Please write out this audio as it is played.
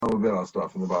I'll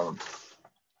start from the bottom.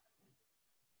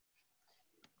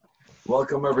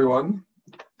 Welcome everyone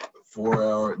for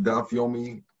our Daf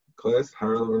Yomi class.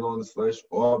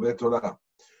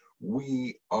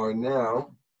 We are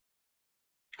now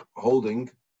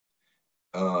holding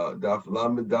Daf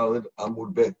Lamed Daled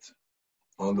Amud Bet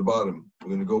on the bottom. We're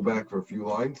going to go back for a few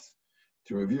lines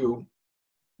to review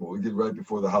what we did right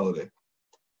before the holiday.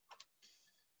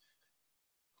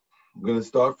 I'm going to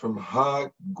start from Ha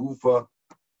Gufa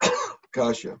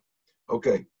Kasha.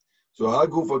 Okay, so Ha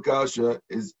Gufa Kasha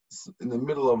is in the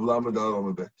middle of Lamed Daled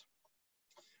Amud Bet.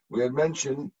 We had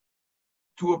mentioned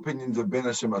two opinions of Ben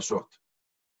Hashem Ashot.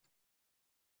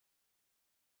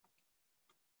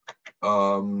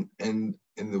 And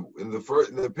in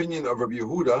the opinion of Rabbi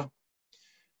Yehuda,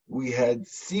 we had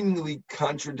seemingly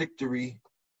contradictory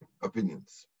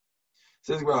opinions. It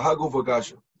says about Ha Gufa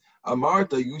Kasha.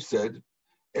 Amarta, you said,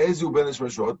 Ezu Ben Hashem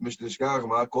Ashot, Mishnishkach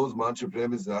Ma Kol Zman Sheprei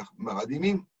Mizrach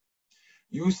Ma'adimim.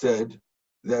 You said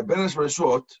that Ben Hashem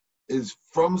Ashot is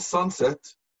from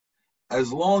sunset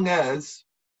as long as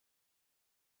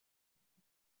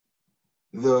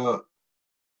the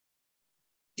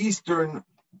eastern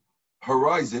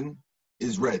horizon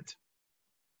is red.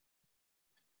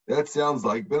 That sounds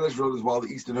like Ben Hashem is while the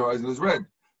eastern horizon is red.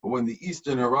 But when the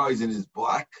eastern horizon is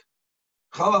black,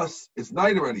 chalas, it's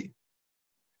night already.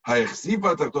 But if the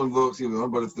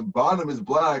bottom is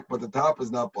black, but the top is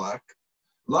not black,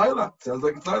 Laila, sounds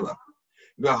like it's Laila.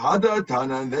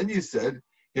 And then you said,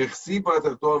 then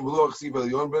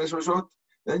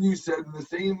you said in the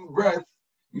same breath,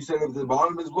 you said if the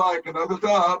bottom is black and not the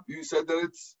top, you said that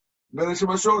it's Ben Hashem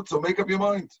Ashot, so make up your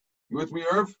mind. You with me,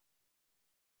 Irv?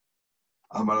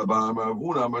 So Rabbi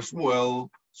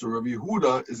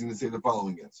Yehuda is going to say the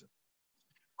following answer.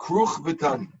 Kruch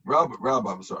v'tani, Rab,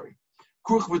 I'm sorry.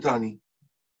 Kruch v'tani,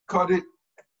 cut it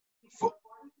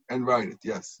and write it,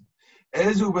 yes.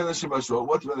 Ezu Ben Hashem Ashot,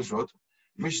 what's Ben Hashem Ashot?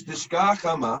 Mishtishkach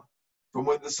hama, from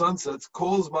when the sun sets,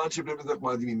 calls man sheprei mizrach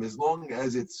ma'adimim, as long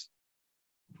as it's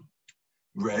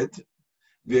red.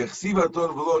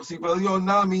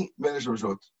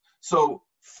 So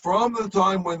from the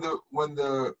time when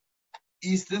the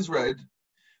east is red,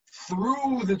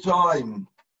 through the time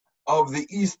of the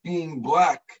east being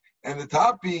black and the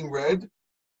top being red,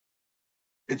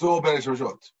 it's all Ben Hashem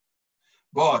Ashot.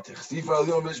 But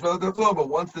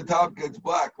once the top gets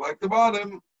black, like the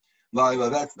bottom, Laila,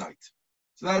 that's night.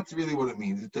 So that's really what it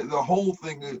means. The whole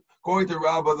thing, according to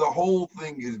Rabbah, the whole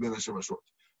thing is Ben Hashem Ashot.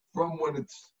 From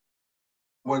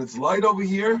when it's light over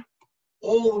here,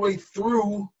 all the way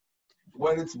through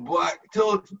when it's black,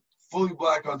 till it's fully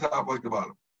black on top like the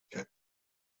bottom. Okay.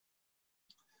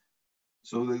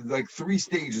 So there's like three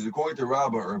stages, according to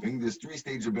Rabbah Irving, there's three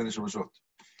stages of Ben Hashem Ashot.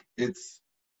 It's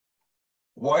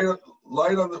red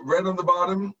on the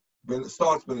bottom, then it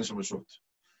starts Ben Hashem Ashot.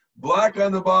 Black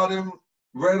on the bottom,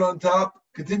 red on top,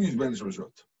 continues Ben Hashem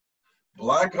Ashot.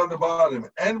 Black on the bottom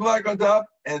and black on top,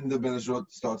 and the Ben Hashem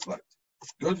Ashot starts light.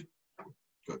 Good?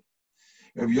 Good.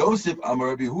 Rabbi Yosef, Amar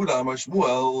Rabbi Yehuda, Amar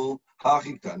Shmuel,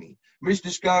 Hachiktani.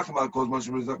 Mishtishkach ma kol zman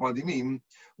shemizrach ma'adimim.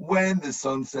 When the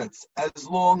sun sets, as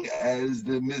long as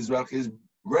the Mizrach is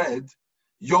red,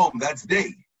 Yom, that's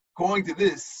day. According to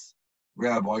this,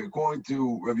 Rabbi, according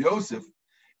to Rabbi Yosef,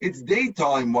 it's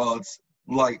daytime while it's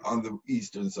light on the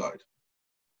eastern side.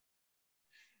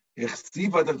 When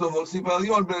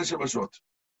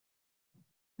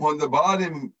the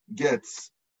bottom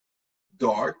gets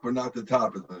dark, but not the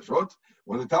top is Ben Hashem Ashot.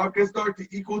 When the top gets dark,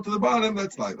 equal to the bottom,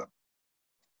 that's Laila.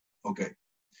 Okay.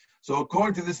 So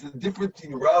according to this, the difference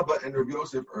between Rabbah and Rabbi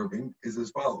Yosef Irving is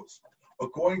as follows.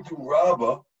 According to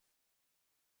Rabbah,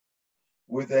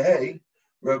 with a hey,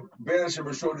 Ben Hashem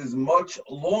Ashot is much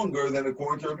longer than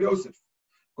according to Rabbi Yosef.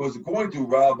 Because according to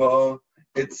Rabbah,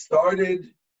 it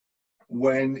started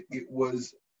when it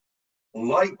was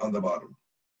light on the bottom.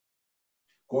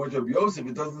 According to Rabbi Yosef,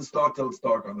 it doesn't start till it's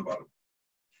dark on the bottom.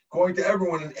 According to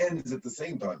everyone, it ends at the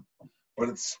same time. But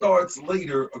it starts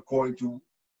later according to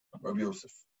Rabbi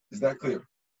Yosef. Is that clear?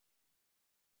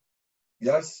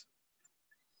 Yes?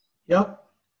 Yep.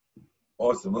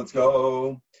 Awesome. Let's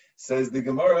go. Says the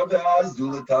Gemara of the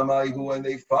Azul Tamaihu, and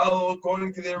they follow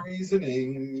according to their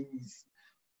reasonings.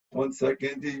 1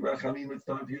 second. Rachamim, it's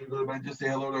time for you to go to bed. Just say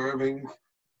hello to Irving.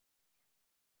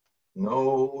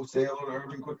 No, say hello to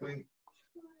Irving quickly.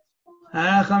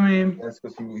 Hi, Rachamim. Yes,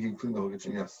 because he cleaned the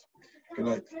kitchen. Yes. Good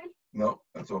night. No,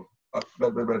 that's all. Up,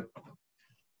 bed.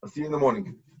 I'll see you in the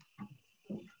morning.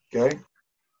 Okay?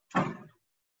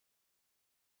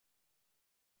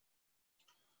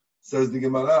 Says the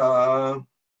Gemara.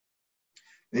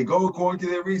 They go according to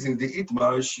their reasons. The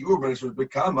itmar shiur ben Hashem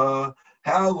bekama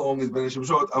How long is Ben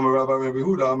Shemshot? Amar Rabbi Rabbi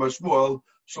Huda, Amar Shmuel,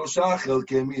 Shlosha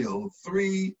Chelkei Meal,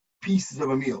 3 pieces of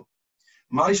a meal.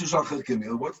 My Shlosha Chelkei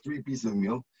Meal, what's 3 pieces of a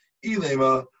meal?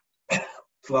 Ilema,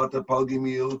 Tlata Palgi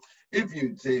Meal. If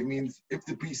you say it means, if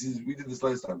the pieces, we did this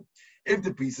last time, if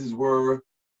the pieces were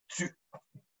 3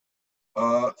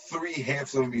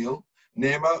 halves of a meal,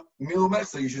 Nema Meal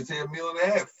Mechsa, you should say a meal and a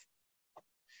half.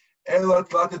 Ela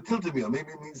Tlata Tilta Meal,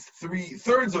 maybe it means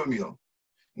 3/3 of a meal.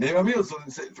 Name a meal, so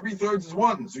then say 3/3 is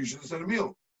 1, so you should have said a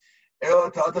meal. Ela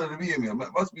tata to be a meal.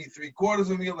 That must be 3/4 of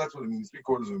a meal, that's what it means,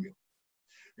 3/4 of a meal.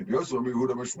 If you also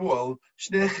remember Huda Mashmuel,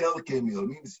 Shnei Chelkei meal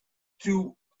means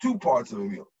two parts of a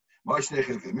meal. My Shnei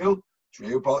Chelkei meal,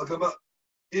 Trei Palgama,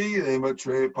 Ilema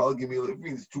Trei Palgamil, it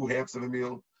means 2 halves of a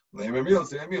meal. Lema meal,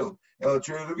 say a meal. Ela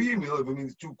Trei Revi meal, if it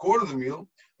means 2/4 of a meal.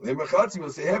 Lema Chatzi meal,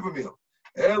 say half a meal.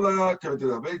 Ela Trei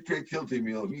Tilti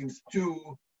meal, it means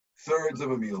 2/3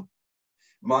 of a meal.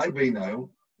 My Beinayu,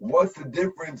 what's the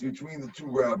difference between the 2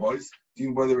 rabbis,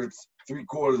 whether it's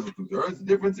 3/4 or 2/3? The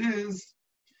difference is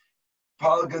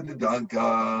Palga de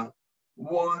Danka,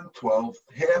 1/12,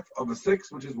 half of a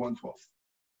 6, which is 1/12.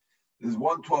 There's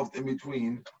 1/12 in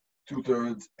between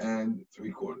 2/3 and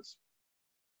 3/4.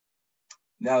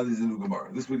 Now there's a new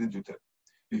Gemara. This we didn't do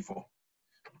before.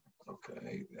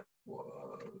 Okay, that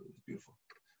was beautiful.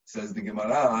 Says the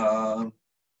Gemara,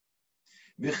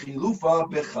 V'chilufa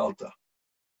bechalta.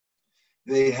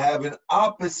 They have an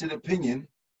opposite opinion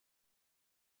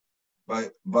by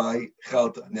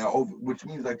Chalta. Now, which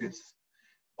means like this.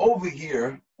 Over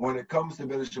here, when it comes to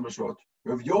Ben Shemashot,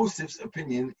 Rav Yosef's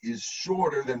opinion is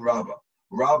shorter than Rabbah.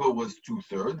 Rabbah was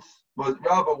 2/3, but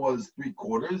Rabbah was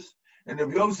 3/4, and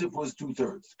Rav Yosef was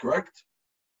 2/3, correct?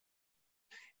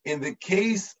 In the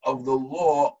case of the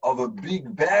law of a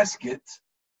big basket,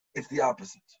 it's the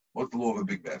opposite. What's the law of a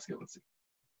big basket? Let's see.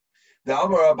 The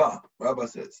Amar Rabbah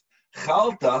says,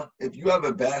 Chalta, if you have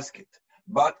a basket,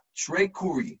 but Trei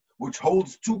Kuri, which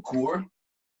holds 2 kur,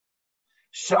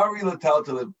 Shari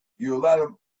Lataltalib, you're allowed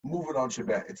to move it on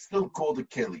Shabbat. It's still called a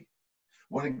keli.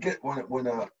 When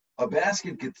a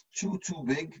basket gets too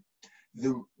big,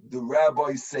 the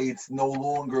rabbis say it's no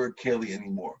longer a keli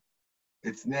anymore.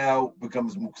 It's now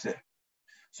becomes mukseh.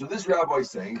 So this rabbi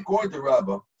is saying, according to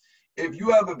Rabbah, if you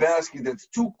have a basket that's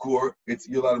 2 kur,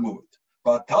 you're allowed to move it.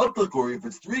 But Taltal Kuri, if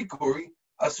it's 3 kuri,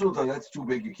 Asulta, that's too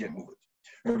big, you can't move it.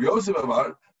 Rabbi Yosef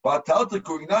Amar, but Talta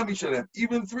Kuri Nami Shalem,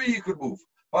 even 3 you could move.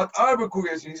 But Arba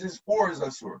Kuri, he says 4 is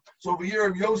Asur. So over here,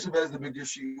 Rabbi Yosef has the bigger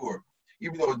shiur,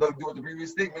 even though it doesn't do with the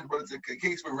previous statement, but it's a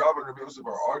case where Rabbah and Rabbi Yosef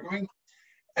are arguing,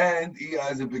 and he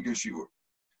has a bigger shiur.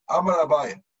 Amar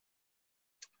Abaye,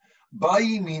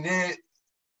 Bayi Mine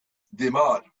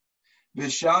Demar,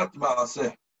 Bishat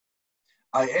Maaseh.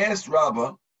 I asked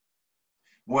Rabbah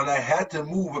when I had to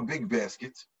move a big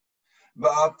basket,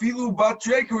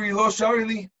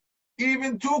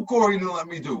 even 2 kur he didn't let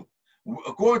me do.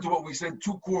 According to what we said,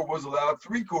 2 kur was allowed,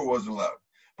 3 kur wasn't allowed.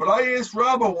 But I asked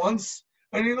Rabbah once,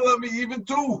 and he didn't let me even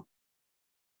 2.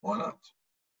 Why not?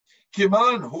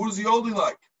 Kiman, who's he holding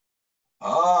like?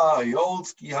 He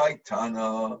holds Kihai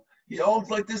Tana. He holds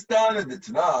like this Tana. The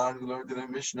Tanan, we learned in the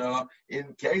Mishnah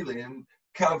in Kalim,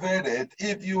 Kaveret,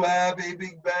 if you have a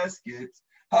big basket,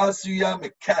 Hasuya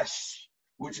Mekash,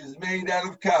 which is made out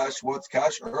of cash. What's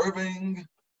cash? Irving.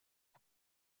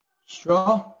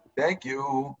 Straw. Thank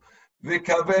you.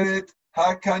 Vikaveret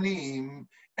hakanim,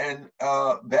 and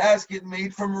a basket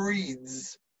made from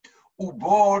reeds.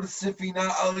 Ubor sifina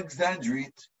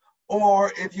alexandrite,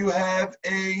 or if you have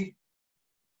a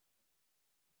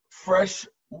fresh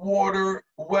water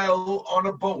well on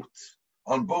a boat.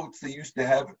 On boats, they used to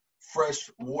have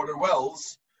fresh water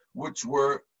wells, which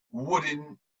were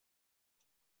wooden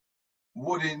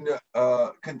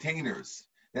containers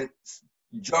that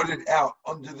jutted out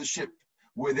under the ship,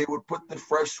 where they would put the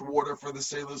fresh water for the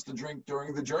sailors to drink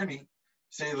during the journey.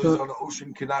 Sailors on the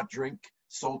ocean cannot drink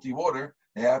salty water.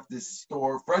 They have to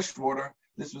store fresh water.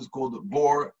 This was called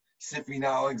bor sifina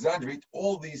alexandrite.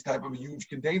 All these type of huge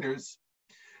containers,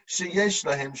 sheyesh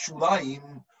lahem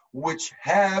shulayim, which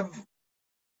have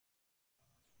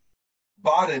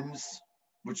bottoms,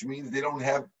 which means they don't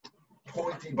have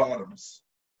pointy bottoms.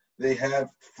 They have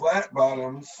flat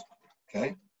bottoms,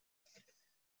 okay?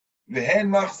 V'hen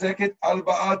machzeket al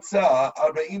ba'at sa,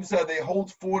 arba'im sa, they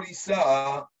hold 40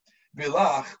 sa,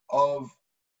 bilach, of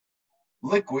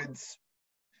liquids,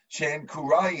 shen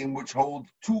kurayim, which hold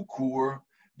 2 kur,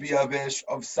 biavesh,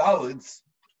 of solids,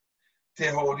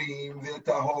 tehorim,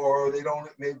 v'tahor,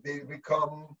 they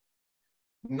become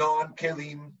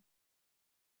non-kelim.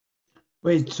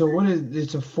 Wait, so what is,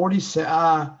 it's a 40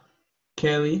 sa'ah,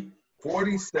 Kelly?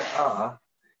 40 sa'ah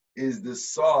is the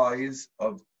size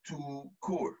of 2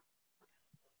 kur.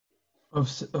 of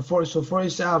 40. So 40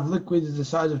 sa of liquid is the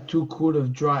size of 2 quart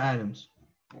of dry items.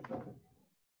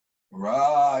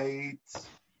 Right.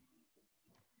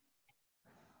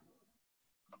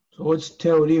 So what's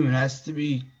teorim? It has to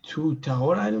be 2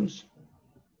 tahor items?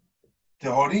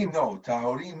 Tahorim, no.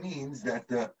 Tahorim means that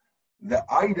the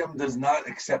item does not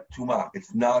accept tuma.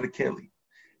 It's not a keli.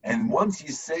 And once you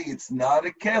say it's not a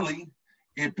keli,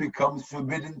 it becomes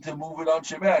forbidden to move it on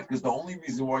Shabbat, because the only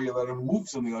reason why you let him move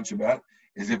something on Shabbat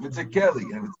is if it's a keli.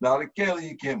 And if it's not a keli,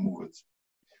 you can't move it.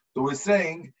 So we're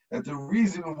saying that the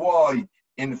reason why,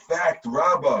 in fact,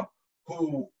 Rabbah,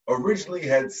 who originally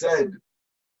had said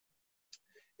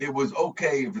it was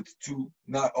okay if it's 2,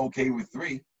 not okay with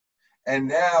 3, and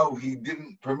now he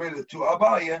didn't permit it to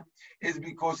Abaya, is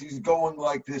because he's going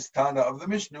like this Tana of the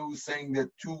Mishnah, who's saying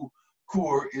that 2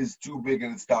 kur is too big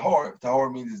and it's tahor.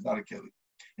 Tahor means it's not a keli,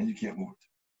 and you can't move it.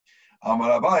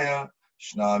 Amar Abaya,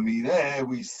 Shnamire,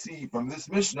 we see from this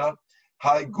Mishnah,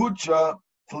 Hai Gucha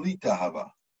Tlita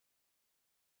Hava.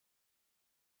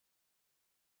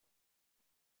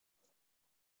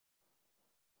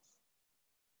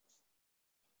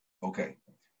 Okay,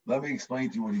 let me explain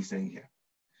to you what he's saying here.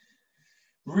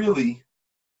 Really,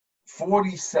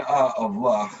 40 sa'ah of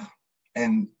lach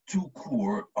and 2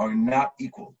 kur are not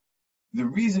equal. The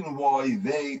reason why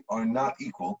they are not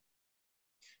equal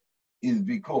is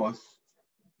because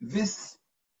this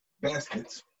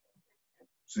basket,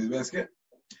 see the basket,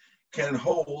 can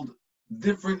hold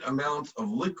different amounts of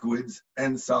liquids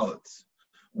and solids.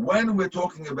 When we're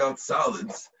talking about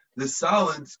solids, the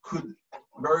solids could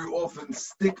very often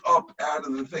stick up out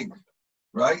of the thing,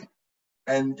 right?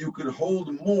 And you could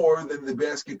hold more than the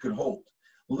basket could hold.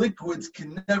 Liquids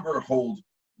can never hold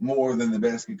more than the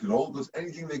basket could hold, because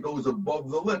anything that goes above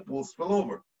the lip will spill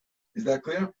over. Is that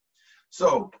clear?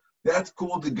 So that's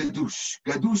called the gadush.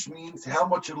 Gadush means how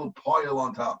much it'll pile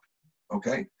on top.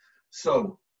 Okay?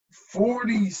 So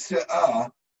 40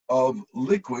 sa'ah of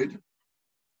liquid,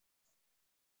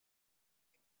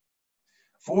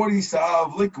 40 sa'ah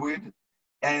of liquid,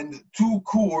 and 2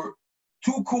 kur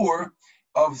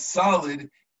of solid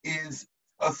is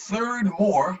a third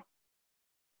more,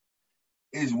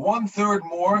 is 1/3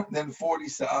 more than 40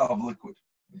 sa'ah of liquid.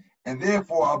 And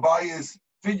therefore, Abai is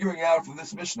figuring out from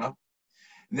this Mishnah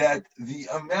that the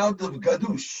amount of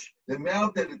gadush, the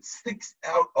amount that it sticks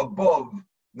out above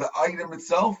the item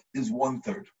itself, is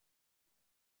 1/3.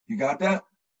 You got that?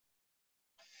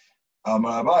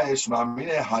 Amar Abai,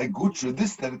 Shmamine Hai Gutra,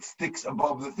 this that it sticks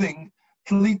above the thing,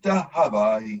 Tlita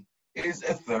Havai, is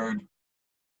a third.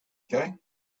 Okay?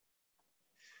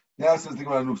 Now since the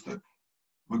Gemara understood,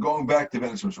 we're going back to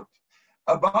Ben Shemshot.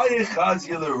 Abaye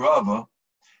Chazia Rava,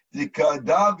 the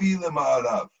Kadavi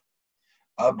Lema'arav.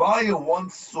 Abaye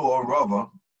once saw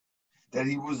Rava that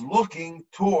he was looking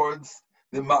towards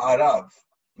the Ma'arav.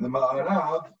 The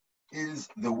Ma'arav is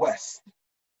the west.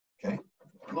 Okay?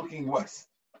 Looking west.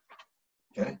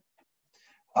 Okay?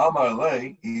 Amar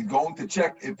Le, he's going to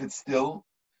check if it's still,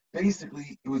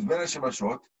 basically, it was Ben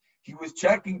Shemashot. He was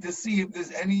checking to see if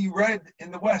there's any red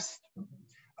in the west.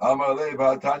 Amar Le,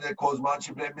 V'atanya Kozman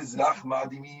Shebrei Mizrach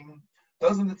Ma'adimim.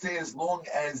 Doesn't it say as long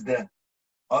as the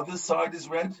other side is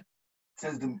red? It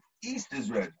says the east is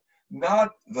red,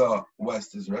 not the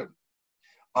west is red.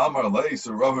 Amar Le,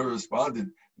 so Rava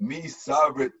responded, Mi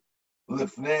Sabrit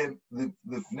Lifnei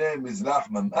Mizrach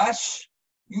Mamash?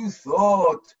 You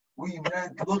thought we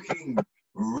meant looking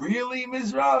really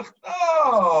Mizrach?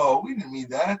 No, we didn't mean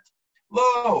that.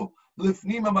 Lo,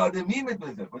 Lifnim Amadimim et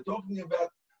Mizrach. We're talking about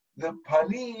the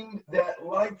panim that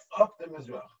lights up the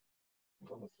Mizrach.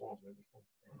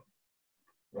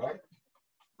 Right?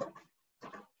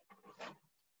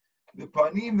 The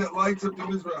panim that lights up the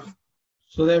Mizrach.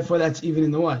 So therefore that's even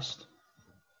in the west.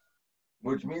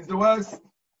 Which means the west.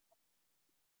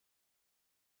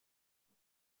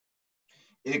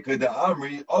 Ikada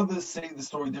Amri, others say the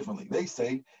story differently. They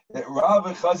say that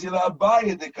Rava Chazila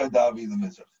Abaya de Kadavi the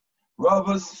Mizrach.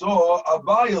 Rava saw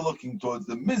Abaya looking towards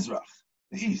the Mizrach,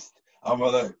 the east.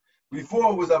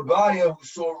 Before it was Abaya who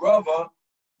saw Rava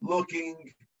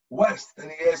looking west,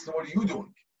 and he asked him, "What are you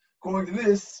doing?" According to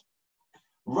this,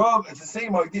 it's the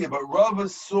same idea, but Rava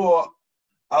saw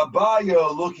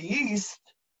Abaya looking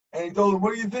east, and he told him,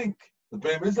 "What do you think? The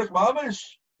Bnei Mizrach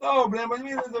Mamish? No, Bnei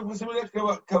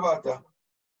Mizrach Kavata."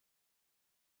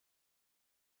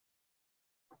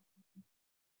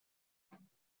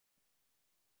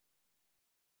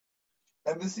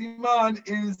 And the siman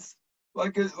is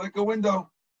like a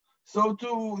window. So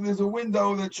too, there's a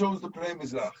window that shows the Pnei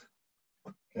Mizrach.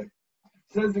 Okay.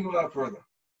 Says the Gemara further.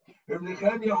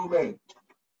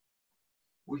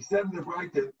 We said in the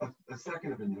Braita a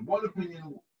second opinion. One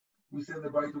opinion We said the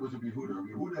Baita was Rabbi Yehuda.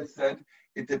 Rabbi Yehuda said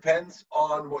it depends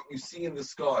on what you see in the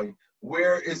sky.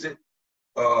 Where is it?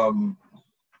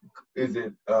 Is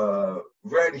it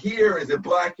red here? Is it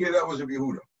black here? That was Rabbi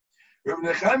Yehuda.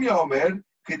 Rabbi Nechemia Omer,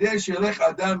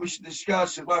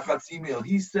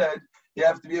 he said you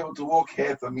have to be able to walk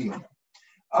half a meal.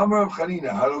 Amar Rav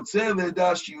Chanina,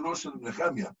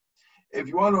 if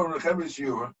you want to know Nechemia's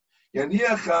shiur,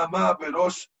 Yaniach ha'ama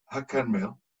berosh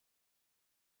hakarmel,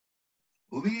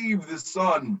 leave the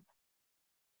sun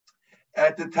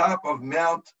at the top of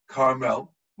Mount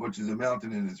Carmel, which is a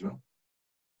mountain in Israel.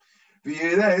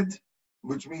 V'yered,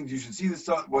 which means you should see the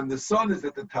sun when the sun is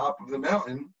at the top of the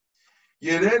mountain.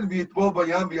 Yered v'yitbol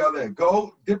bayam v'yaleh.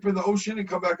 Go dip in the ocean and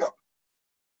come back up.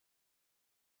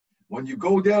 When you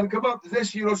go down and come up, that's the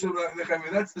shear of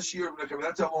Nechemia.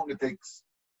 That's how long it takes.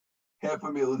 Half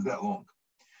a meal is that long.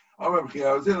 Another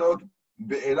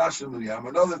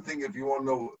thing, if you want to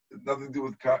know, nothing to do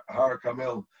with Har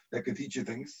Kamel, that could teach you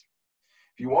things.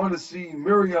 If you want to see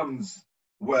Miriam's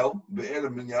well, Be'er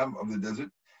Minyam of the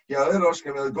desert, go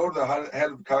to the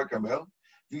head of Har Kamel.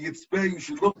 If you get spare, you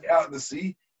should look out in the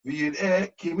sea. You'll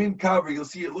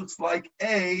see it looks like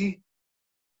a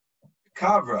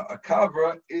kavra. A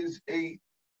kavra is a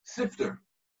sifter.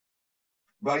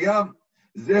 Bayam,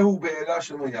 Zehu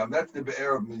Be'erash Minyam. That's the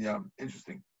Be'er of Minyam.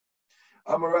 Interesting.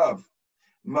 Amarav,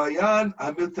 Mayan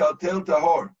Hamiltal Tel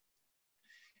Tahor.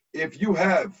 If you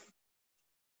have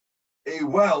a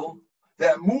well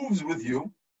that moves with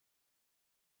you,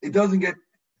 it doesn't get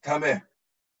tameh.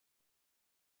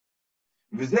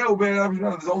 There's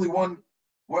only one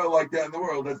well like that in the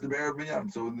world. That's the Be'er of Minyam.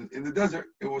 So in the desert,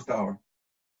 it was tahor.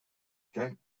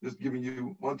 Okay, just giving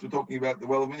you. Once we're talking about the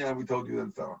well of Minyam, we told you that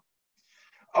it's tahor.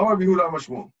 Amar Yehuda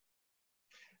Mashmul.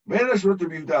 Me'anash Rabbi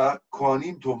Yehuda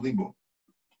Kohanim Tovlim Bo.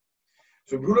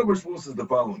 So Yehuda Mashmul says the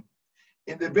following: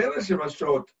 in the Ben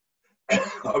Hashemashot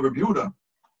of Rabbi Yehuda,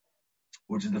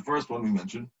 which is the first one we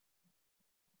mentioned,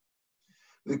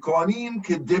 the Kohanim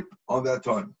can dip on that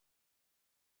time.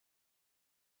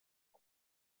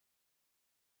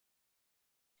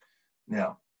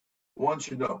 Now, one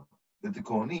should know that the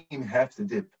Kohanim have to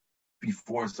dip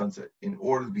before sunset in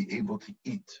order to be able to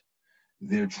eat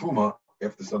their truma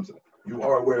after sunset. You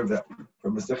are aware of that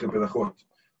from Masechet Berachot,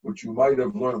 which you might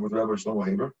have learned with Rabbi Shlomo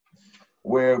Haber,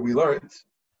 where we learned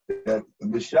that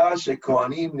B'shah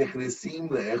sheKohanim nechnesim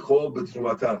le'echol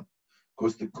b'trumatan,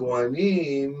 because the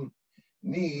Kohanim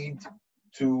need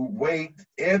to wait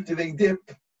after they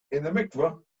dip in the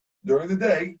mikvah during the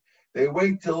day. They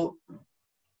wait till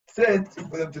set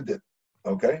for them to dip.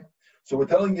 Okay, so we're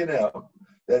telling you now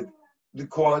that the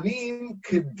Kohanim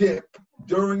could dip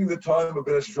during the time of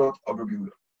Ben Hashemashot of Rabbi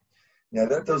Yehuda. Now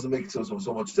that doesn't make so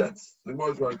much sense. The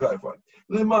Gemara is going to clarify.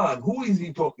 Leman, who is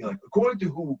he talking like? According to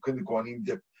who can the Kohanim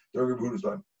dip during Rabbi Yehuda's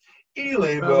time?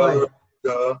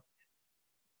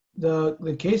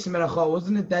 The case in Merachah,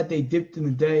 wasn't it that they dipped in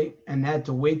the day and had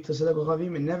to wait till Sedek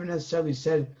Chavim? It never necessarily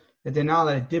said that they're not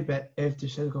allowed to dip after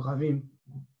Sedek Chavim.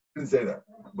 Didn't say that,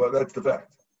 but that's the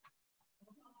fact.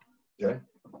 Okay?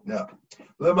 Now,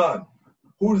 Leman,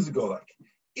 who does it go like?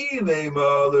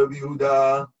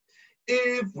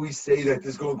 If we say that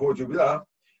this is going to Rabbi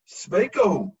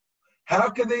Yehuda, how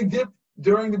can they dip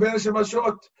during the Ben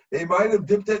Hashemashot? They might have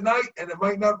dipped at night, and it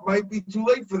might be too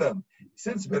late for them.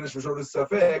 Since Ben Hashemashot is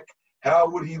Safek, how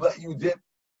would he let you dip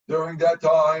during that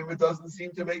time? It doesn't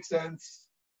seem to make sense,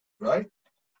 right?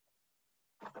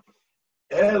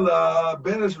 Ela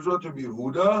Ben Hashemashot Rabbi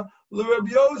Yehuda,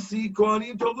 LeRabbi Yossi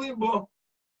Kohanim Tovlim Bo.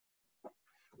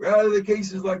 Rather, the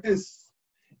case is like this.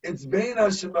 It's Ben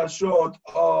Hashemashot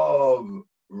of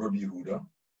Rabbi Yehuda,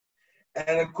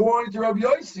 and according to Rabbi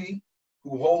Yossi,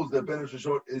 who holds that Ben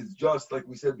Hashemashot is just like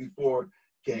we said before,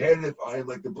 keherif ayin,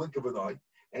 like the blink of an eye,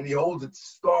 and he holds it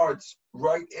starts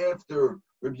right after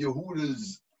Rabbi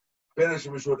Yehuda's Ben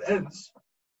Hashemashot ends.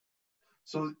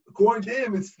 So according to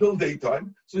him, it's still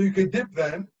daytime, so you could dip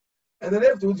then, and then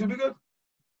afterwards you'll be good.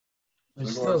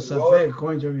 It's still safek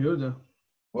according to Rabbi Yehuda.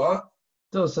 What?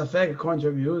 Still safek according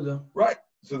to Rabbi Yehuda. Right.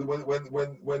 So when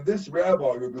this rabbi,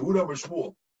 Rabbi Yehuda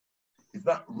Mashmul, it's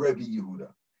not Rabbi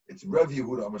Yehuda, it's Rabbi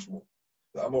Yehuda Mashmul,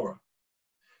 the Amora.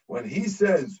 When he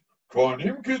says,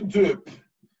 Kohanim can dip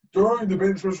during the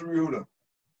Ben Hashemashot Rabbi Yehuda,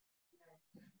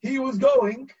 he was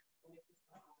going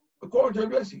according to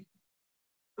Rabbi Yossi.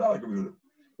 Not like Rabbi Yehuda.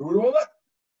 Rabbi Yehuda will let.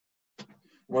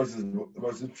 What's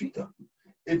the Pshita?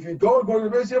 If you go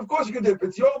according to Rabbi Yossi, of course you can dip.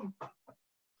 It's Yom.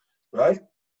 Right?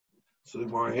 So the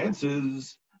Gemara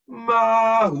answers,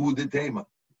 Mahu de Tema.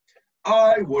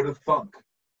 I would have thunk.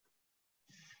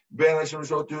 Ben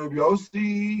Hashemashot to Rabbi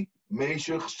Yossi,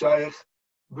 Meshach Shaykh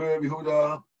Rabbi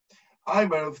Yehuda. I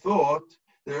might have thought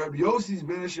that Rabbi Yossi's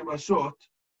Ben Shemashot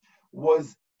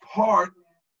was part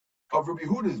of Rabbi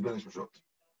Yehuda's Ben Shemashot.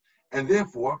 And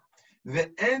therefore,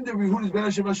 the end of Rabbi Yehuda's Ben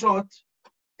Shemashot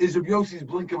is Rabbi Yossi's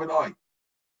blink of an eye.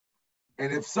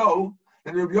 And if so,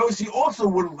 then Rabbi Yossi also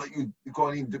wouldn't let you the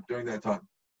Kohanim dip during that time.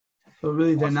 So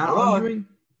really, they're not arguing?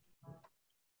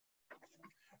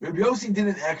 Rabbi Yossi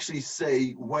didn't actually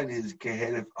say when his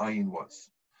Keheref Ayin was.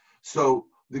 So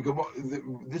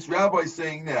this rabbi is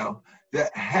saying now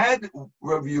that had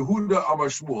Rabbi Yehuda Amar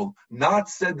Shmuel not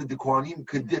said that the Kohanim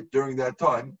could dip during that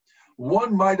time,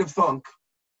 one might have thunk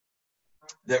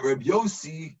that Rabbi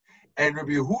Yossi and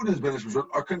Rabbi Yehuda's Ben Shemashot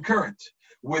are concurrent,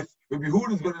 with Rabbi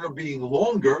Yehuda's going to end up being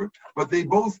longer, but they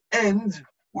both end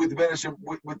with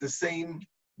with the same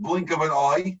blink of an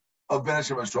eye of Ben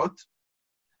Shemashot,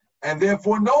 and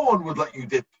therefore no one would let you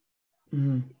dip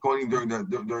going during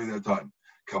that time.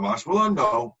 Kamash will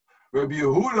no. Rabbi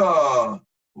Yehuda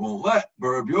won't let, but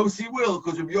Rabbi Yossi will,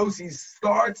 because Rabbi Yossi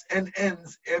starts and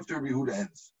ends after Rabbi Yehuda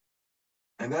ends.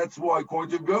 And that's why,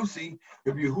 according to Rabbi Yossi,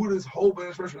 Rabbi Yehuda's whole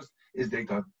Ben Shemashot is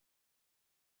daytime.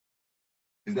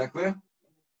 Is that clear?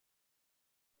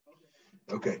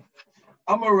 Okay.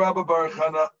 Amar Rabba Baruch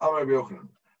Hana, Amar Rabbi Yochanan.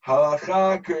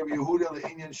 Halacha ke Rabbi Yehuda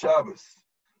le'inyan Shabbos.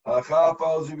 Halacha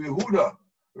follows Rabbi Yehuda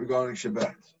regarding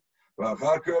Shabbat.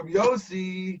 Halacha ke Rabbi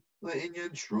Yossi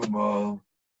le'inyan Truma.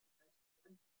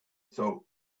 So,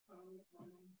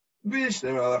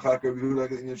 Vishnem halacha ke Rabbi Yehuda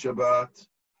le'inyan Shabbat.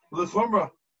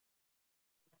 L'chumra.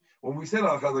 When we said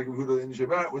halacha like Rabbi Yehuda le'inyan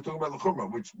Shabbat, we're talking about l'chumra,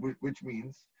 which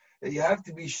means that you have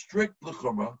to be strict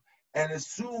l'chumra and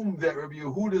assume that Rabbi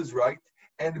Yehuda is right.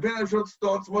 And the Ben Shemashot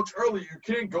starts much earlier. You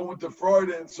can't go into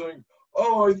Friday and saying,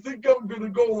 "Oh, I think I'm going to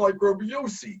go like Rabbi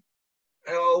Yossi,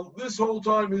 and this whole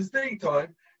time is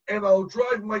daytime, and I'll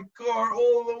drive my car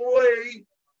all the way."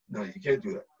 No, you can't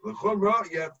do that. L'chumra,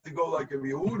 you have to go like Rabbi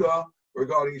Yehuda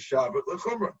regarding Shabbat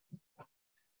l'chumra.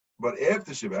 But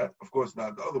after Shabbat, of course,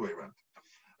 not the other way around.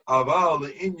 Aval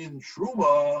le'inyan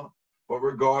Truma, but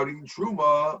regarding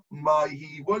Truma,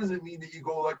 mahi, what does it mean that you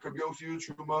go like Rabbi Yossi or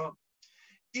Truma?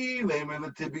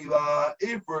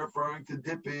 If we're referring to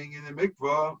dipping in the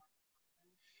mikvah,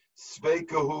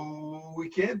 sveikahu, we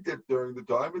can't dip during the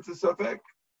time, it's a safek.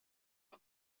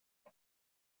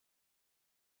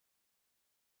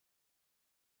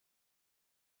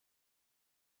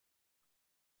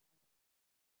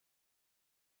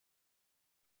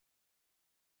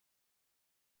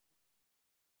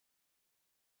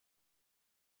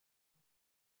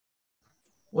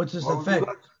 What's this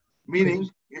effect? Meaning,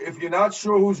 if you're not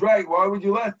sure who's right, why would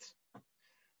you let?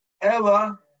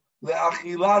 Ella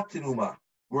le'achilat tinuma.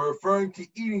 We're referring to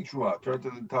eating truma. Turn to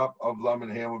the top of Lam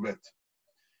and Ham a bit.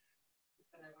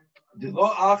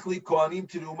 Dilo achli kohanim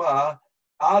tinuma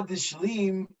ad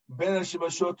shlim ben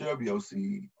shemashot Rabbi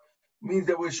Yossi. Means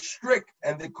that we're strict,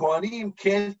 and the kohanim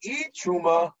can't eat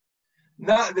truma.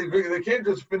 Not they can't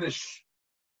just finish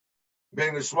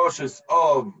ben shemashos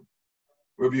of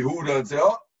Rabbi Yehuda and say,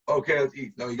 "Oh, okay, let's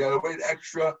eat." No, you got to wait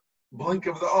extra blink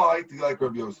of the eye to be like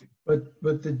Rabbi Yossi.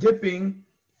 But the dipping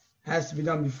has to be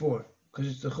done before,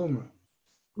 because it's the chumrah.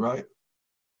 Right?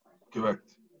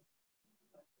 Correct.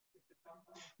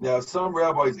 Now, some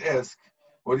rabbis ask,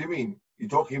 what do you mean? You're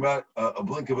talking about a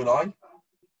blink of an eye?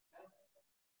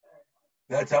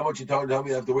 That's how much you're trying to tell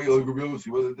me I have to wait like Rabbi Yossi,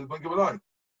 with the blink of an eye.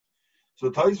 So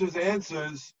Taisvus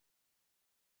answers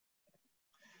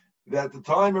that the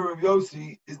time of Rabbi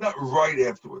Yossi is not right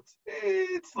afterwards.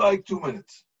 It's like 2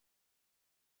 minutes.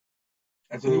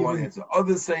 That's what they want to answer.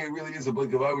 Others say it really is a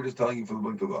blink of eye. We're just telling you for the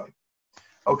blink of eye.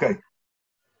 Okay.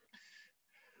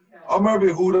 Amar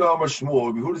Behuda, Amar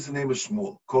Shmuel. Behuda is the name of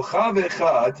Shmuel. Kochav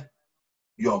echad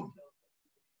yom.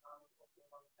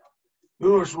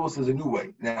 Shmuel says a new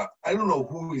way. Now, I don't know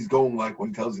who he's going like when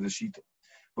he tells you the shita,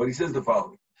 but he says the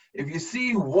following. If you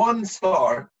see one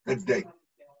star, that's day.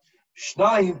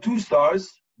 Shnayim, 2 stars,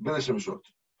 Ben Shemashot.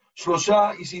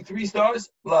 Shlosha, you see 3 stars,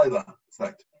 Laila, it's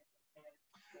night.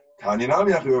 Tanya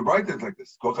Nami, we were bright like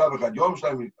this. Kochav echad yom,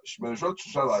 Shnayim, Ben Shemashot,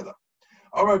 Shlosha, Laila.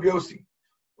 Amar Rabbi Yossi.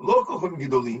 Local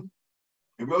Gidolim.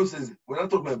 Rabbi Yossi says, we're not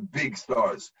talking about big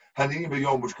stars, Haninim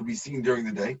B'yom, which could be seen during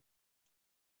the day.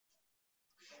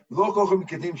 Not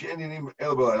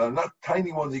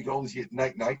tiny ones you can only see at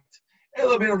night.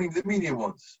 The medium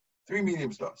ones. 3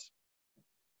 medium stars.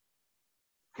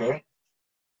 Okay?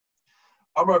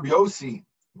 Amar Rabbi Yossi,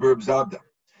 Berb Zabda.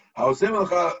 Ha'osem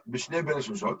elcha b'shnei ben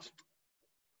hashemashot.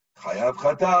 Chayav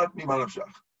chatat mima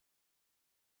nafshach.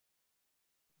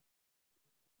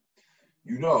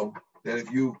 You know that if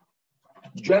you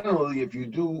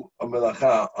do a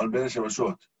melacha on ben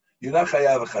hashemashot, you're not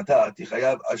chayav chatat, you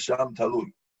chayav asham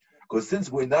talui. Because since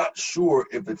we're not sure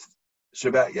if it's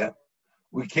Shabbat yet,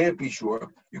 we can't be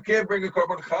sure. You can't bring a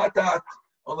korban chatat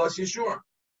unless you're sure.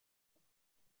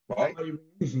 Right? Why do you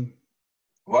bring anything?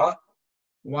 What?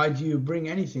 Why do you bring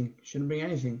anything? You shouldn't bring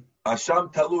anything.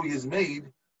 Asham talui is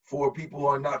made for people who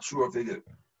are not sure if they did it.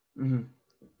 Mm-hmm.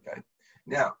 Okay.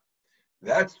 Now,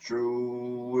 that's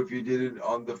true if you did it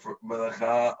on the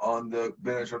melacha on the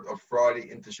Ben Hashot of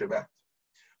Friday into Shabbat.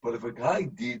 But if a guy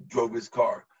drove his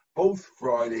car both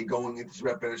Friday going into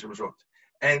Shabbat Ben Hashot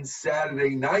and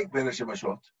Saturday night Ben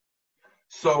Hashot,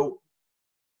 so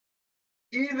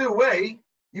either way,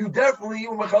 you definitely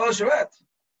Mechala Shabbat.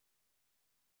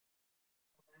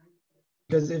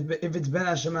 Because if it's Ben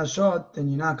Hashot, then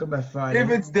you're not good by Friday.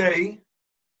 If it's day,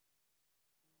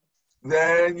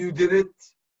 then you did it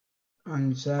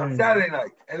on Saturday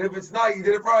night. And if it's night, you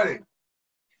did it Friday.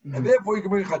 Mm-hmm. And therefore you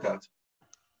can bring chatat.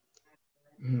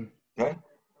 Mm-hmm. Okay?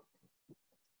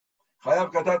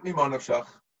 Chayav chatat miman nafshach.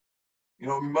 You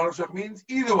know what miman nafshach means?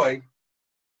 Either way.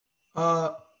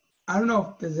 I don't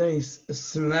know if there's any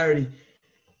similarity,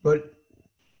 but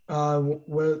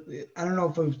well, I don't know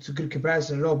if it's a good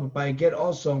comparison at all, but by a get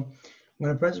also, when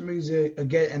a person brings a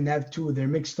get and they have two, they're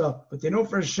mixed up. But they know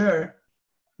for sure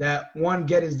that one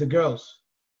get is the girl's.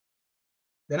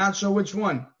 They're not sure which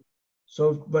one.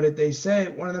 So, but if they say,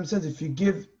 one of them says, if you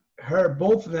give her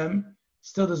both of them, it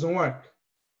still doesn't work.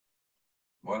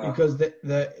 Why not? Because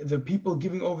the people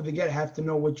giving over the get have to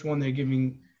know which one they're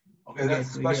giving. Okay, that's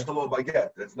a special law by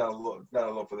get. That's not a law. It's not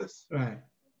a law for this. Right.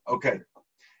 Okay.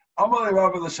 Amalei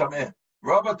Rabba l'shameh.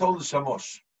 Rabba told the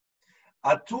Shamosh,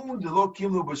 Atun delo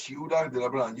kimlu b'shiudah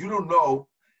d'Rabbanan. You don't know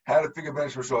how to figure Ben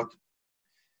Shmashot.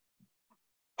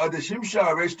 Adeshim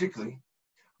sha'aresh tikli.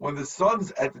 When the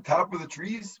sun's at the top of the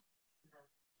trees,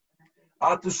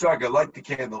 Atushaga, light the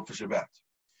candle for Shabbat.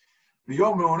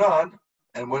 V'yom me'unan,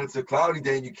 and when it's a cloudy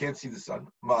day and you can't see the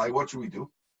sun, what should we do?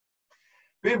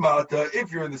 Bimata,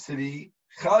 if you're in the city,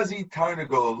 Chazi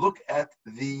Tarnagola, look at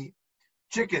the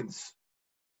chickens.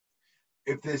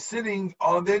 If they're sitting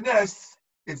on their nests,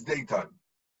 it's daytime.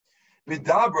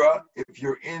 Bidabra, if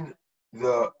you're in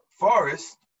the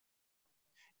forest,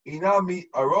 Inami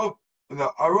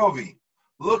Arovi,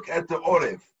 look at the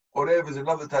Orev. Orev is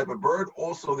another type of bird.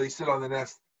 Also, they sit on the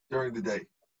nest during the day.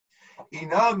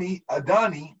 Inami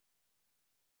Adani,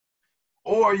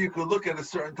 or you could look at a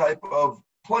certain type of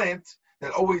plant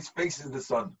that always faces the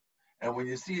sun. And when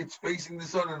you see it's facing the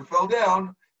sun and it fell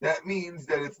down, that means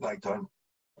that it's nighttime.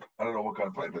 I don't know what kind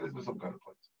of plant that is, but some kind of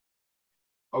plant.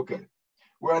 Okay.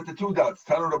 We're at the two dots.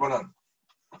 Tanu Rabbanan.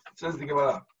 It says the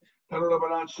Gemara. Tanu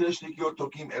Rabbanan shesh nikyot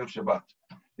tokim erev Shabbat.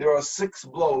 There are 6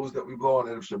 blows that we blow on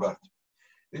erev Shabbat.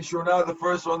 Ishurna, the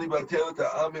first one,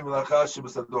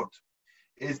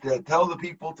 is to tell the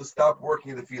people to stop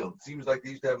working in the field. It seems like they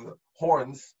used to have the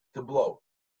horns to blow.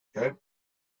 Okay?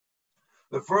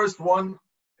 The first one,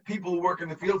 people who work in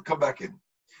the field come back in.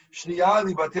 That's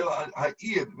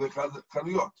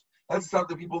not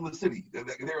the people in the city.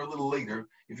 They're a little later.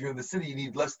 If you're in the city, you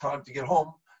need less time to get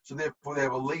home. So therefore, they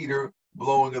have a later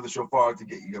blowing of the shofar to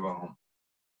get you home.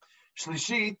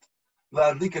 Shlishit,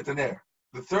 la'adlik et haner.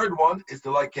 The third one is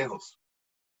to light candles.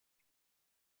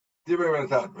 According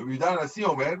to Rabbi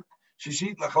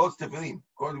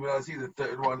Nasi, the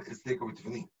third one is to take away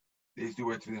tefillin. They used to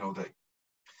wear tefillin all day.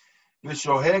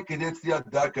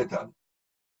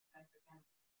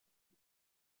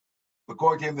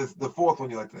 According to him, the fourth one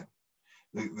you light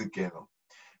the candle.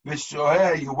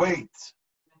 You wait.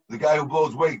 The guy who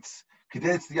blows waits.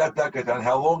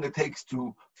 How long it takes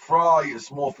to fry a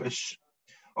small fish.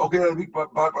 Okay,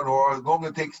 how long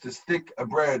it takes to stick a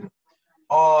bread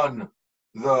on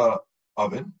the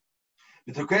oven.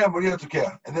 And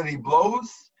then he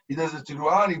blows, he does it to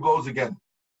and he blows again.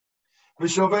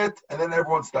 And then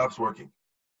everyone stops working.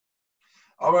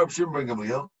 What should we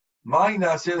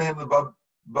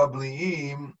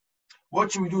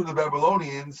do to the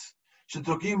Babylonians?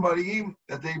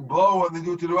 That they blow and they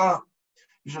do teruah.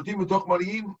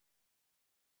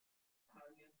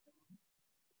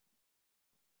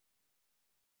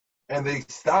 And they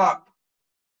stop,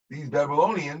 these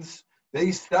Babylonians,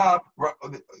 they stop,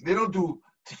 they don't do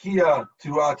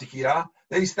teruah,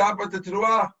 they stop at the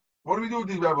teruah. What do we do with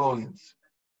these Babylonians?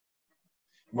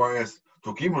 Gemara asks,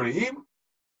 Tokim Re'im?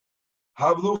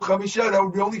 Havlu Chamisha, that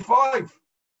would be only 5.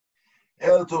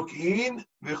 El Tokin,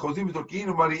 V'chozim V'tokin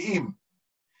U'Mari'im.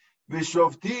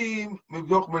 V'shovtim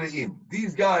V'vdoch Mari'im.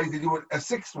 These guys, they do a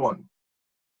 6th one.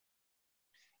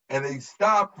 And they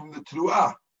stop from the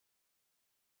teruah.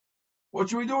 What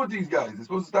should we do with these guys? They're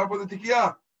supposed to stop with the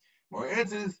tikiyah. My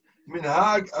answer is,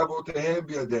 minhag avotehem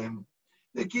biyadem.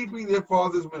 They're keeping their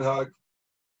father's minhag,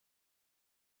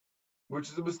 which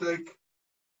is a mistake.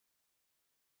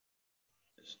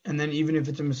 And then even if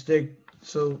it's a mistake,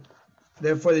 so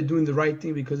therefore they're doing the right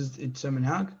thing because it's a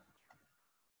minhag.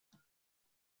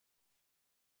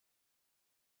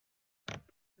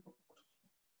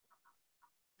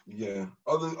 Yeah,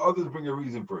 others bring a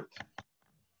reason for it.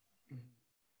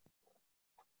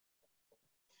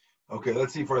 Okay,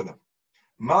 let's see further.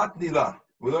 Mat nila.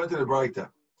 We learned in the Braita.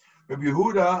 Rabbi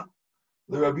Yehuda,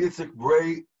 the Rabbi Yitzchak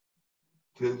Bray,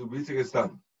 to Rabbi Yitzchak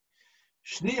Estan.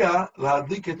 Shnia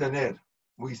lahadlik et haner.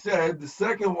 We said the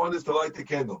second one is to light the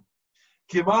candle.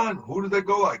 Kiman, who did that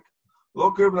go like?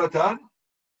 Lo Reb Natan?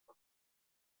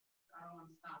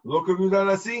 Lo Reb Yehuda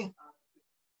Nasi?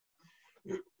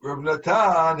 Reb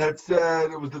Natan had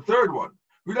said it was the third one.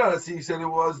 Yehuda Nasi said it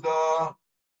was the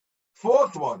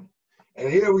fourth one. And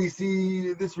here we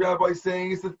see this rabbi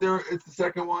saying it's the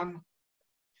second one.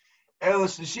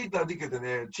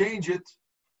 Change it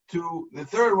to the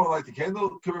third one, like the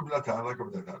candle, like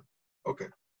Reb Natan. Okay.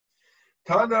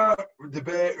 Tana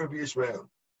debe Rabbi Yishmael.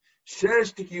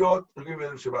 Shesh tikiyot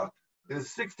Erev Shabbat.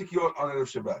 There's 6 tikiyot on Erev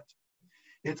Shabbat.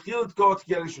 Hitchil tko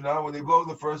tikiyah rishona, when they blow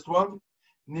the first one,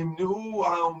 nimnu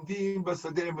ha'omdim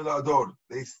b'sadeh milador.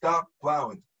 They stop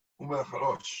plowing.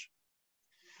 U'melacharosh.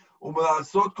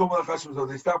 U'melasot kol melachash mizot.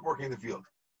 They stop working in the field.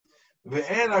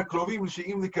 Ve'en ha'krovim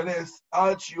l'she'im l'kanes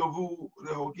ad shiyovu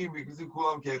lehokim v'yiknisu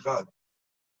kulam ke'echad.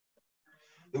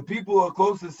 The people who are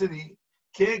close to the city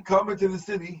can't come into the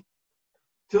city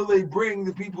till they bring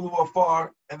the people who are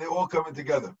far and they all come in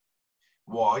together.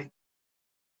 Why?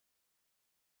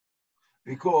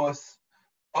 Because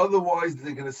otherwise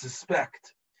they're going to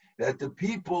suspect that the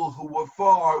people who were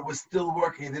far were still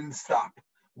working and didn't stop.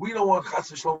 We don't want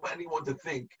chas v'shalom anyone to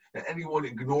think that anyone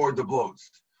ignored the blows.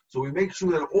 So we make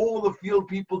sure that all the field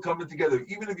people come in together.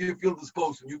 Even if your field is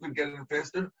close and you could get in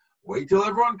faster, wait till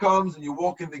everyone comes and you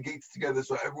walk in the gates together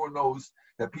so everyone knows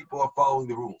that people are following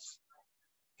the rules.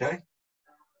 Okay?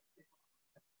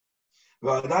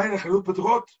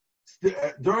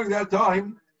 During that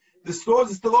time, the stores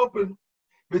are still open.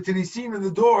 But to be seen in the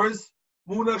doors,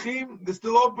 munachim, they're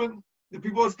still open. The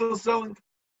people are still selling.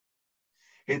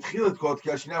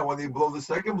 Now, when they blow the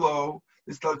second blow,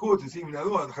 they close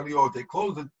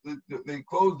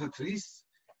the trees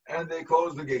and they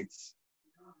close the gates.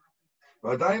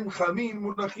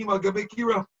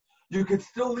 You can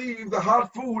still leave the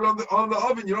hot food on the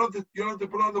oven. You don't have to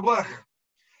put on the blech.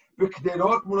 You put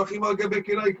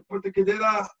the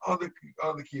kedera on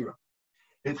the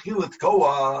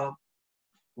kira.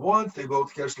 Once they go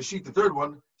to catch the sheet, the third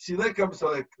one, they take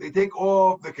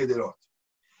off the kederot.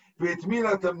 They put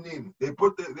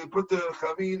the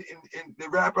chamin in, they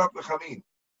wrap up the chamin.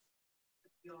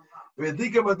 And they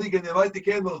light the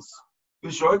candles. They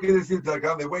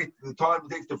wait the time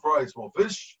it takes to fry a small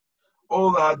fish.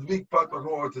 All the hadvik pat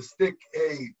to stick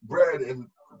a bread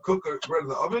and cook a bread in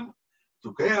the oven.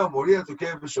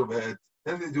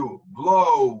 Then they do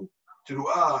blow,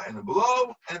 teruah, and a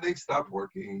blow, and they stop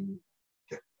working.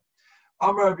 Okay.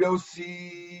 Amar Rabbi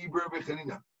Yossi bar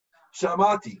Chanina.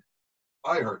 Shamati,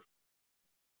 I heard.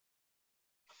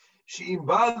 She'im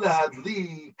bal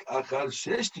lahadlik achar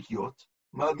shesh tikiyot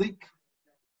madlik.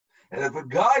 And if a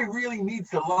guy really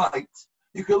needs to light,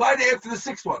 you can light it after the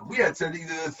 6th one. We had said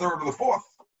either the 3rd or the 4th.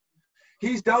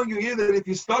 He's telling you here that if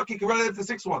you're stuck, you can light it after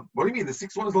the 6th one. What do you mean? The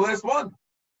 6th one is the last one.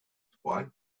 Why?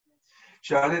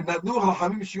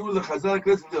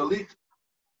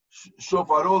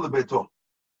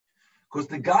 Because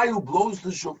the guy who blows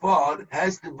the shofar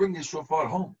has to bring his shofar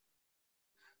home.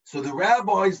 So the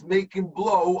rabbis make him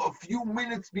blow a few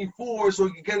minutes before so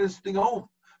he can get his thing home.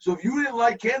 So if you didn't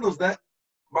light candles that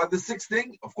by the 6th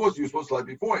thing, of course you were supposed to light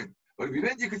beforehand. But if you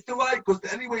didn't, you could still light, because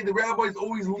anyway the rabbis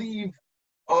always leave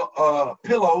a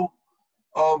pillow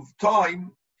of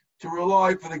time to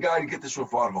rely for the guy to get the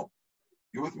shofar home.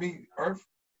 You with me, Irv?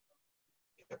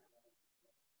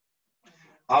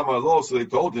 Amar lo, so they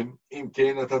told him, if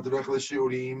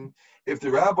the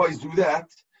rabbis do that,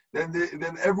 then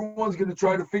everyone's going to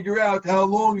try to figure out how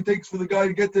long it takes for the guy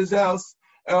to get to his house.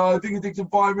 I think it takes him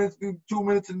 5 minutes, 2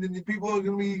 minutes, and then the people are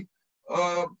going to be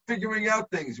figuring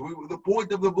out things. The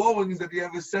point of the blowing is that you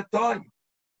have a set time.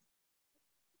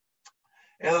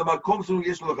 Rather,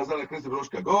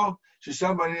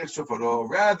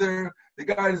 the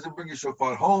guy doesn't bring his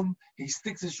shofar home. He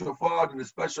sticks his shofar in a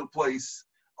special place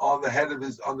on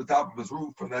the top of his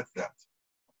roof, and that's that.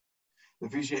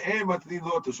 Because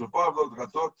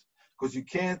you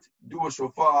can't do a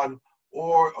shofar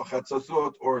or a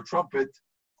chatzasot or a trumpet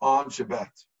on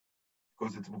Shabbat,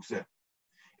 because it's mukseh.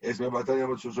 Doesn't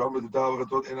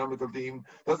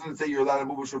it say you're allowed to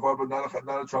move a shofar but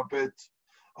not a trumpet?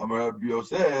 Amar Rabbi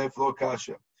Yosef lo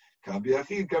kasha.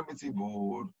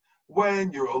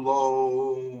 When you're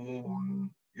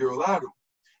alone, you're allowed to.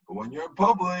 But when you're in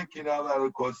public, you're not allowed to,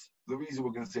 because the reason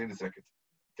we're going to say in a second.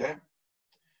 Okay?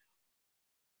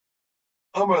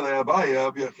 Why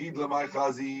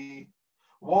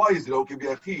is it okay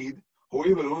b'yachid?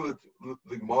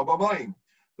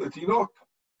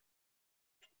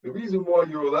 The reason why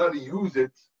you're allowed to use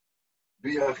it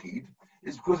b'yachid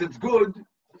is because it's good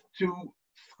to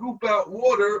scoop out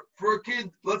water for a kid.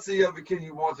 Let's say you have a kid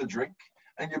who wants a drink,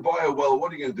 and you buy a well.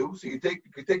 What are you going to do? So you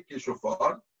could take your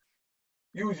shofar,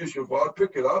 use your shofar,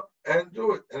 pick it up, and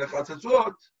do it. And a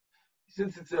chatzatzot,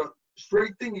 since it's a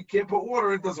straight thing, you can't put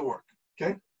water in, it doesn't work.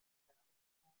 Okay?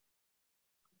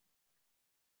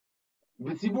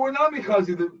 What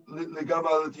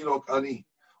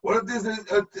if there's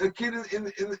a kid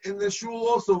in the shul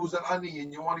also who's an ani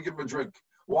and you want to give him a drink?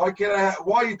 Why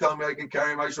are you telling me I can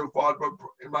carry my shofar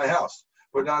in my house,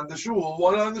 but not in the shul?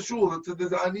 Why not in the shul?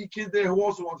 There's an ani kid there who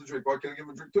also wants a drink. Why can't I give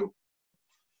him a drink too?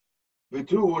 But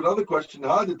two, another question,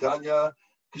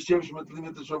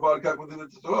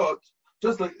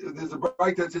 just like there's a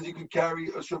bright that says you can carry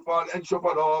a shofar and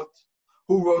shofarot.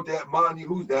 Who wrote that? Mani,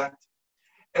 who's that?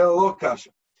 Elo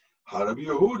kasha. Rabbi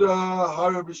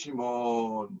Yehuda, Rabbi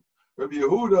Shimon. Rabbi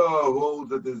Yehuda holds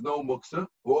that there's no muksa,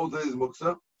 holds that is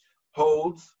muksa,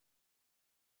 holds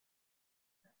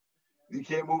you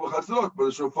can't move a chatzot, but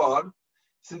a shofar,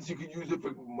 since you can use it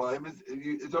for mime,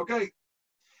 it's okay.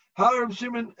 Rabbi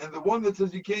Shimon, and the one that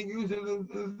says you can't use it,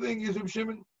 the thing is Rabbi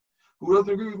Shimon, who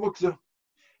doesn't agree with muksa.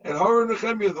 And Har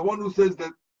Nechemia, the one who says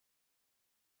that,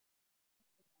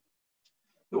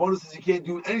 the one who says you can't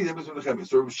do anything is Nechemia.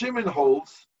 So Rabbi Shimon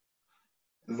holds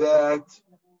that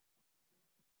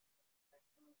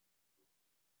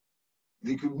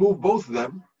you could move both of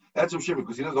them. That's Rabbi Shimon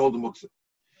because he doesn't hold the muksa.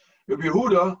 Rabbi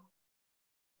Yehuda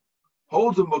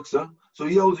holds the muksa, so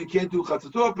he holds you can't do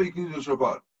chatzatot, but you can do the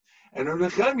shofar. And Rabbi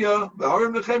Nechemia, the Har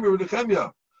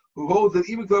Nechemia, who holds that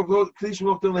even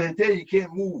you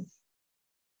can't move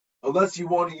unless you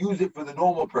want to use it for the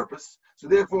normal purpose. So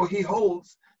therefore he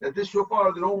holds that this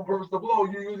shofar, the normal purpose to blow,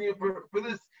 you're using it for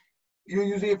this, you're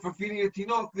using it for feeding a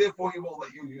tinok, therefore he won't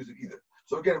let you use it either.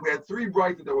 So again, we had three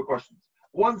brighter that were questions.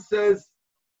 One says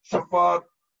shofar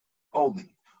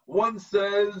only. One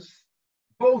says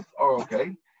both are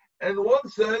okay. And one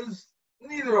says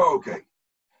neither are okay.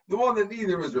 The one that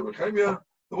neither is Rabbi Chemia,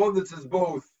 the one that says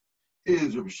both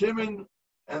is Rabbi Shimon,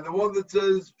 and the one that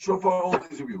says shofar only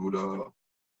is Rabbi Yehuda.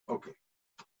 Okay.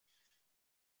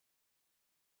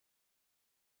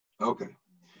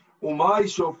 Umay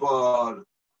shofar.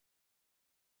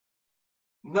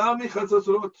 Nami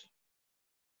chatzatzot.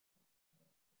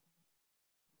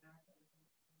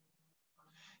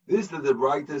 This that the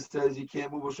writer says you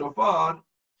can't move a shofar,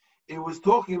 it was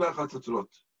talking about chatzatzot.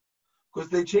 Because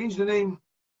they changed the name.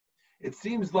 It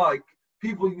seems like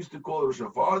people used to call it a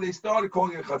shofar, they started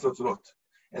calling it chatzatzot.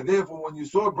 And therefore, when you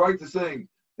saw a writer saying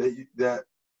that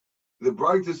the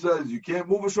writer says you can't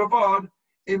move a shofar,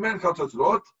 it meant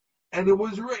chatzatzot, and it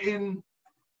was written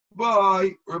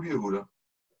by Rabbi Yehuda.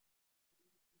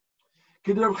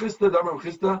 There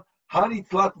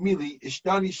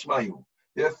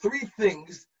are three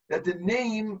things that the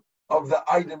name of the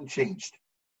item changed.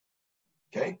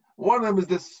 Okay? One of them is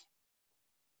this.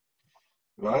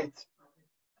 Right?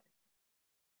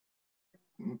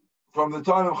 From the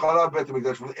time of Charav Beit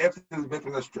HaMikdash, from after the Beit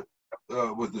HaMikdash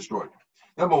was destroyed.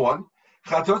 Number one,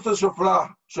 Chatzatzot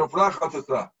Shofra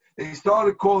Chatzatzah. They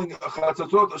started calling a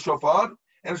Chatzatzot a shofar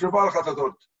and a shofar a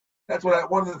Chatzatzot. That's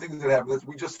one of the things that happened. That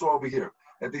we just saw over here.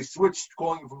 That they switched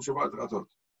calling it from shofar to Chatzatzot.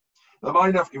 The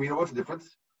mind of Gemina, what's the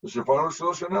difference? The shofar is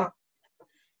Shlosh Shana.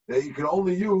 That you can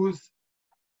only use.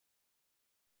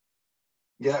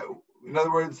 Yeah, in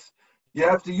other words, you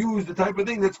have to use the type of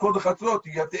thing that's called a chatzatzot.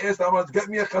 You have to ask Amar, get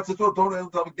me a chatzatzot.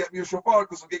 Don't tell me, get me a shofar,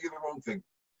 because I'll get you the wrong thing.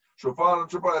 Shofar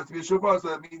and shofar has to be a shofar, so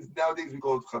that means nowadays we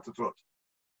call it chatzatzot.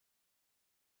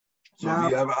 So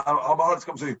if you have Amar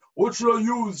come say, what should I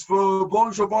use for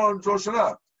blowing shofar and Rosh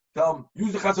Hashanah? Tell him,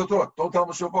 use the chatzatzot. Don't tell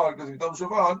him a shofar, because if you tell him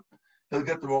shofar, he'll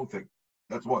get the wrong thing.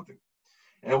 That's one thing.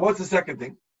 And what's the second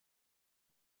thing?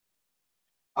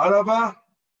 Arava.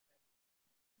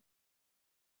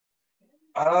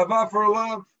 Arava for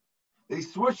love. They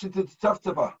switched it to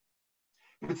Tzavtzava.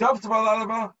 If it's Tzavtzava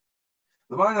Arava,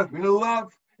 the mind of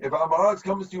love. If Amaratz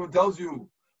comes to you and tells you,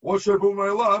 what should I put my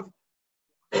love?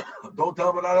 Don't tell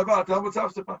him about Arava, tell him it's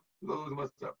Tzavtzava.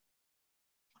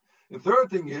 The third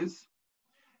thing is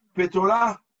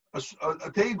Petorah,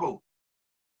 a table.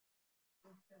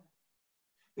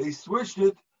 They switched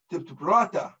it to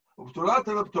Ptorata. Ptorata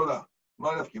to Ptorah.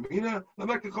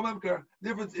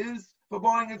 Difference is for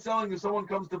buying and selling. If someone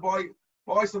comes to buy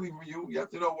buy something from you, you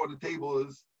have to know what a table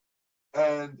is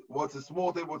and what's a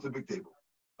small table, what's a big table.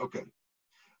 Okay.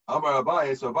 Amar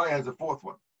Abaye, so Abaye has a fourth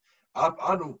one.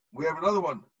 Anu, we have another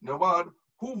one. Nawad,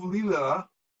 huv lila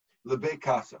lebe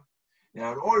kasa.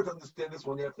 Now, in order to understand this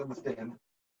one, you have to understand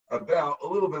about a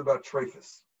little bit about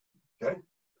trephus. Okay?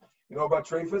 You know about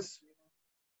trephus?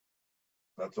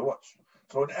 Not so much.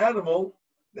 So an animal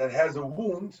that has a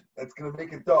wound that's going to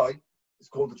make it die is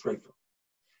called a trephus.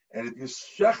 And if you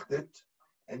shecht it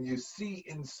and you see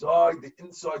inside the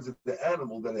insides of the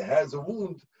animal that it has a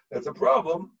wound, that's a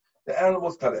problem, the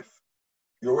animal's taref.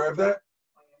 You aware of that?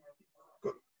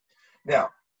 Good. Now,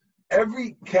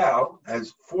 every cow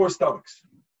has 4 stomachs.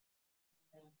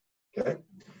 Okay?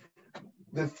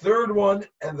 The third one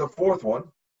and the fourth one,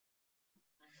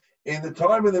 in the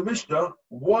time of the Mishnah,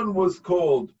 one was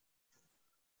called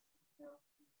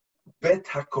Bet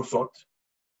HaKosot,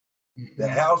 the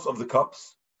house of the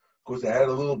cups, because it had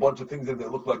a little bunch of things in there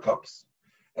that looked like cups.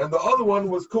 And the other one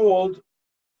was called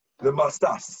the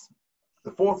Masas.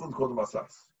 The fourth one's called the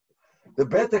Masas. The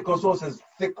Bet HaKosot has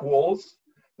thick walls.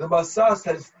 The Masas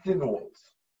has thin walls.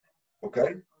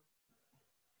 Okay?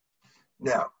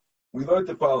 Now, we learned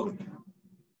the following.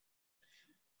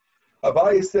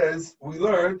 Abaye says, we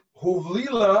learned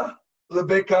Huvlila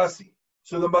lebekasi.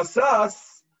 So the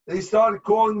Masas, they started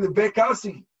calling the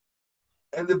Bekasi.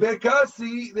 And the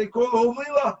Bekasi, they call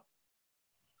Huvlila.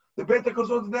 The Bet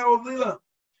HaKosot is now Huvlila.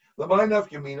 L'may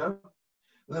nafkamina.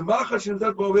 L'machashim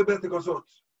zat b'oveh Bet HaKosot.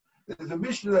 There's a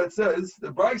Mishnah that says,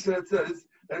 the Brisa that says,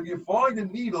 that if you find a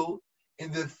needle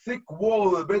in the thick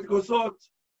wall of the Bet HaKosot,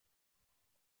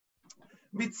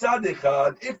 mitzad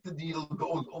echad, if the needle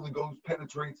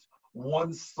penetrates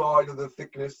one side of the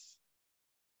thickness,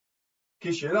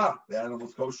 kishera, the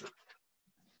animal's kosher.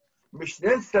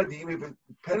 Mishneh Sadim, if it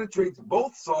penetrates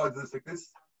both sides of the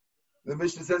thickness, the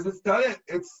Mishnah says it's taref,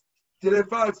 it's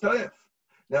terefa, it's taref.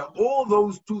 Now, all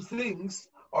those two things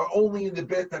are only in the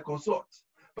Bet HaKosot.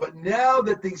 But now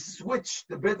that they switch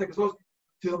the Bet HaKosot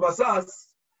to the Masas,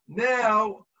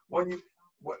 now when you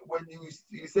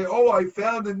say, oh, I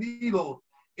found a needle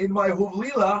in my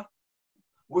Huvlila,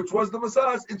 which was the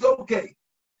Masas, it's okay.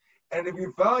 And if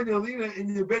you find a needle in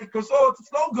your Bet HaKosot,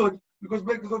 it's no good, because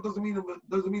Bet HaKosot doesn't mean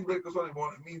Bet HaKosot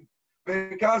anymore. It means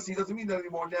Bet HaKasi doesn't mean that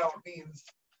anymore. Now it means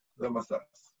the Masas.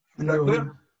 Is that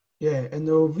clear? Yeah, and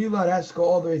the Huvlila has to go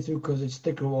all the way through because it's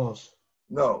thicker walls.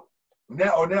 No.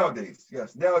 Nowadays,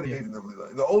 yes. Nowadays in the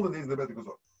Huvlila. In the olden days, the Bet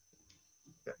HaKosot.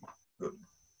 Okay, good.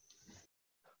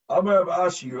 Amar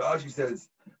Ashi says,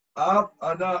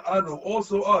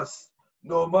 also us,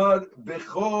 Nomad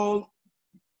Bechol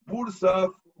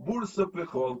Bursa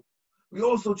Bechol. We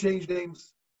also changed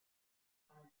names.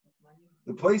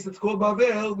 The place that's called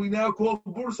Babel, we now call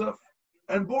Bursaf.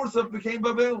 And Bursaf became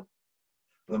Babel.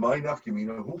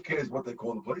 Who cares what they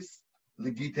call the place?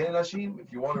 Ligiten Hashim.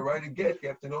 If you want to write a get, you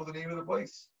have to know the name of the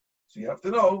place. So you have to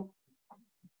know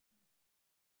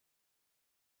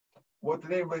what the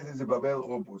name of the place is, Babel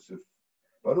or Bursaf.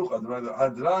 Baruch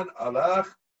Adran Alach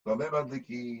Bamem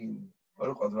Adlikin.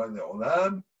 Baruch Adran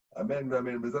Le'olam. Amen.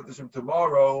 Amen. B'ezrat Hashem,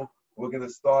 tomorrow we're going to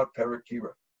start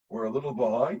Parakira. We're a little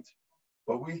behind,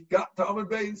 but we got to Amud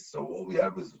Beis, so all we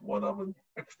have is one Amud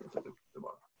extra to do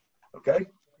tomorrow. Okay?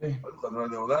 Baruch Adran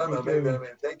Le'olam. Amen.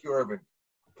 Amen. Thank you, Irving.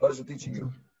 Pleasure teaching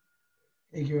you.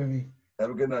 Thank you, Ravi.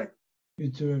 Have a good night. You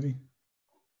too, Ravi.